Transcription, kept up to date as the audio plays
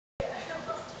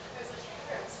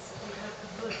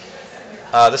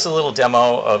This is a little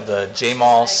demo of the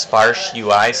Jmol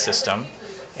SparshUI system,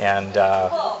 and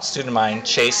a student of mine,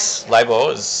 Chase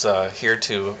Libo, is here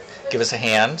to give us a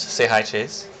hand. Say hi,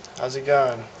 Chase. How's it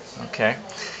going? Okay.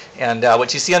 And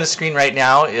what you see on the screen right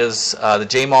now is the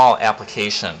Jmol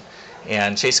application.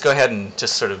 And Chase, go ahead and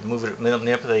just sort of move it,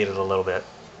 manipulate it a little bit.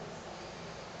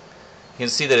 You can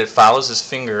see that it follows his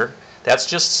finger. That's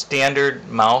just standard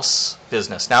mouse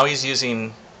business. Now he's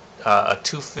using a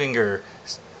two-finger,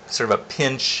 sort of a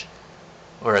pinch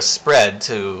or a spread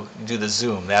to do the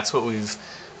zoom. That's what we've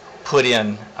put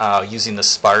in using the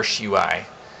SparshUI.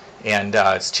 And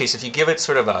Chase, if you give it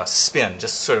sort of a spin,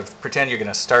 just sort of pretend you're going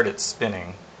to start it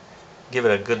spinning. Give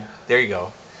it a good, there you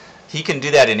go. He can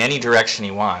do that in any direction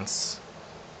he wants,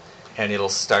 and it'll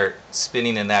start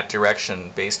spinning in that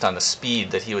direction based on the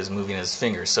speed that he was moving his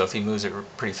finger. So if he moves it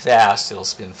pretty fast, it'll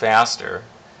spin faster.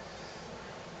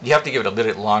 You have to give it a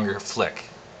bit longer flick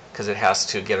because it has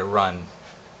to get a run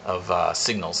of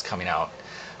signals coming out.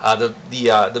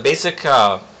 The basic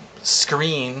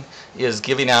screen is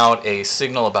giving out a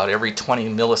signal about every 20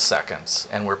 milliseconds,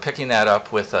 and we're picking that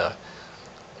up with a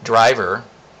driver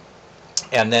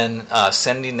and then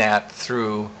sending that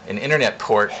through an internet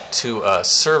port to a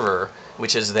server,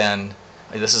 which is then,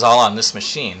 this is all on this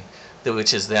machine,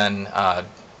 which is then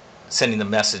sending the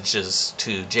messages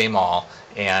to Jmol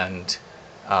and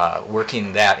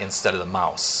working that instead of the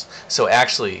mouse. So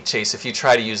actually, Chase, if you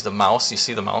try to use the mouse, you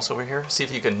see the mouse over here? See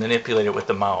if you can manipulate it with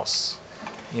the mouse.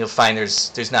 You'll find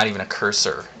there's not even a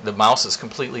cursor. The mouse is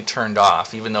completely turned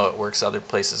off, even though it works other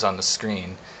places on the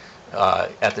screen.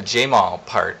 At the Jmol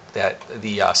part, that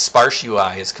the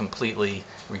SparshUI is completely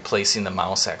replacing the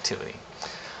mouse activity.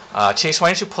 Chase, why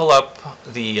don't you pull up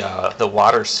the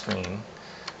water screen?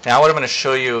 Now what I'm going to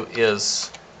show you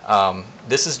is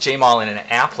this is Jmol in an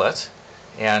applet,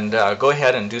 and go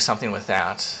ahead and do something with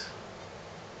that.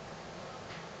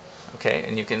 Okay,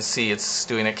 and you can see it's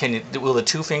doing it. Will the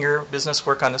two-finger business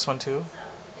work on this one too?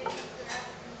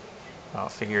 Oh,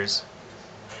 figures.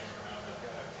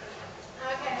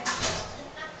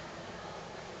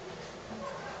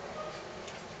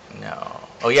 No.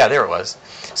 Oh yeah, there it was.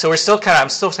 So I'm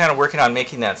still kind of working on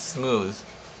making that smooth.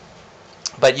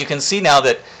 But you can see now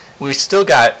that we've still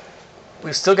got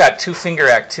two-finger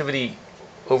activity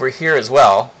over here as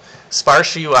well.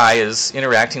 SparshUI is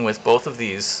interacting with both of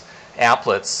these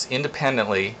applets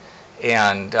independently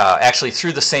and actually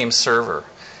through the same server.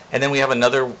 And then we have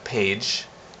another page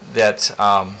that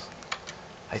I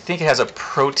think it has a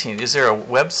protein. Is there a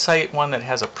website one that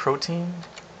has a protein?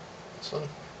 This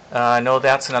one? No,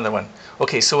 that's another one.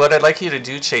 Okay, so what I'd like you to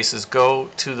do, Chase, is go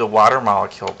to the water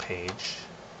molecule page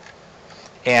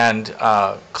and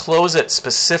close it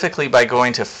specifically by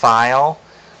going to File,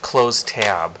 Close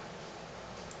Tab.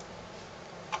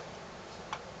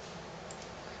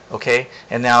 Okay,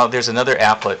 and now there's another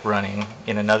applet running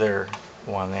in another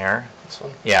one there. This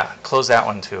one? Yeah, close that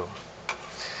one too.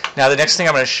 Now the next thing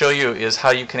I'm going to show you is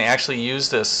how you can actually use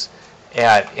this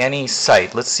at any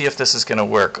site. Let's see if this is going to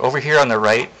work. Over here on the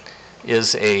right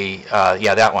is a,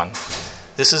 yeah, that one.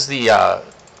 This is the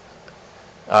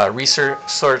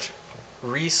Research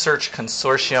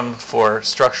Consortium for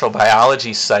Structural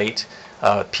Biology site,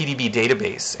 PDB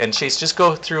database. And Chase, just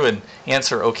go through and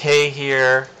answer OK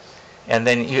here. And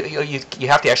then you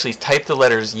have to actually type the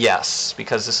letters yes,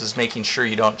 because this is making sure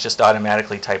you don't just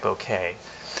automatically type OK.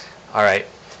 All right.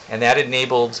 And that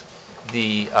enabled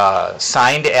the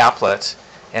signed applet,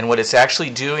 and what it's actually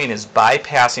doing is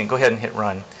bypassing, go ahead and hit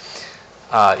run,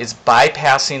 it's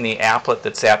bypassing the applet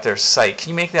that's at their site. Can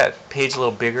you make that page a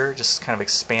little bigger, just kind of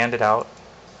expand it out?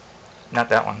 Not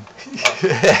that one.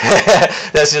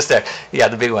 That's just there. Yeah,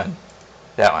 the big one.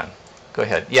 That one. Go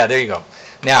ahead. Yeah, there you go.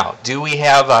 Now, do we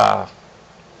have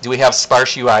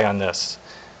SparshUI on this?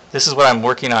 This is what I'm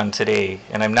working on today,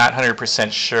 and I'm not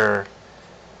 100% sure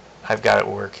I've got it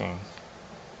working.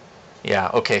 Yeah,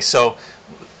 okay, so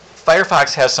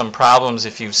Firefox has some problems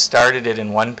if you've started it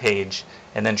in one page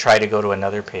and then try to go to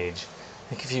another page. I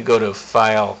think if you go to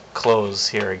File, Close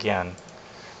here again,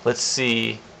 let's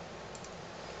see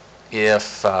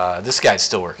if this guy's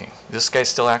still working. This guy's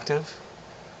still active?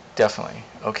 Definitely.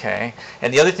 Okay.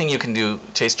 And the other thing you can do,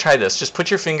 Chase, try this. Just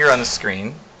put your finger on the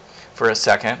screen for a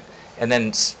second and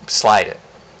then slide it.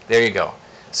 There you go.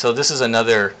 So this is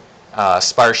another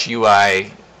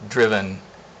SparshUI driven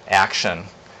action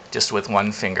just with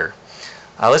one finger.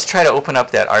 Let's try to open up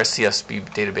that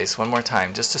RCSB database one more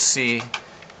time just to see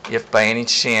if by any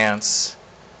chance,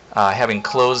 having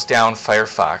closed down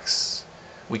Firefox,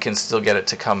 we can still get it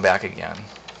to come back again.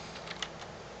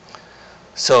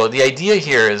 So the idea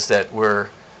here is that we're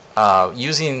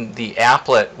using the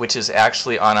applet, which is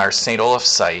actually on our St. Olaf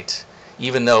site,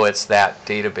 even though it's that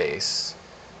database.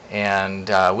 And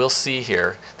we'll see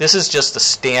here. This is just the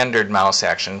standard mouse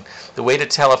action. The way to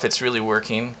tell if it's really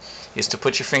working is to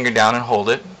put your finger down and hold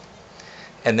it,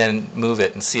 and then move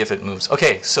it and see if it moves.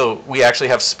 Okay, so we actually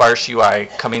have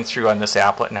SparshUI coming through on this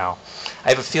applet now. I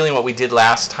have a feeling what we did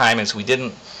last time is we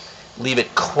didn't leave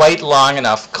it quite long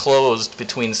enough closed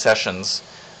between sessions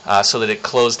so that it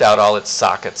closed out all its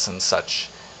sockets and such.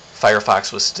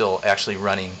 Firefox was still actually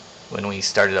running when we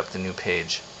started up the new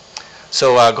page.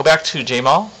 So go back to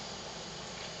Jmol.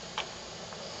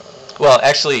 Well,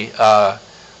 actually,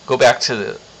 go back to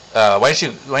the. Why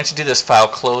don't you do this file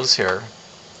close here,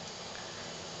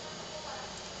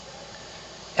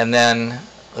 and then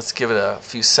let's give it a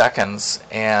few seconds,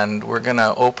 and we're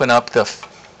gonna open up the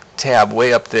tab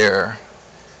way up there.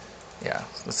 Yeah,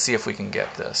 let's see if we can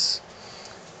get this.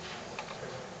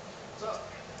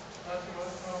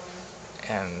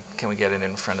 And can we get it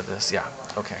in front of this? Yeah.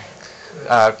 Okay.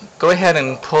 Go ahead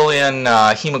and pull in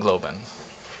hemoglobin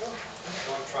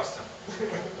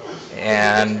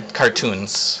and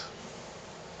cartoons.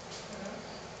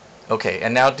 Okay,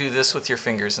 and now do this with your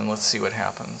fingers and let's see what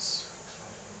happens.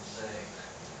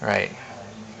 Right.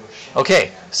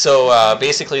 Okay, so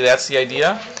basically that's the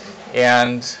idea.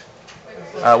 And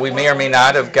we may or may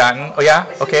not have gotten, oh yeah,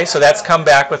 okay, so that's come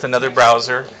back with another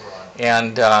browser.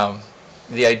 And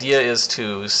the idea is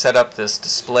to set up this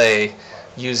display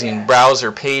using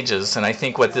browser pages. And I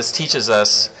think what this teaches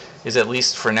us is, at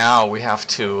least for now, we have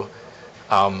to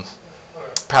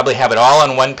probably have it all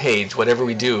on one page, whatever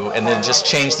we do, and then just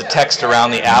change the text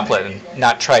around the applet and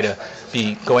not try to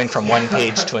be going from one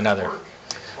page to another.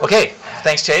 Okay,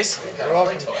 thanks, Chase. You're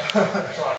welcome.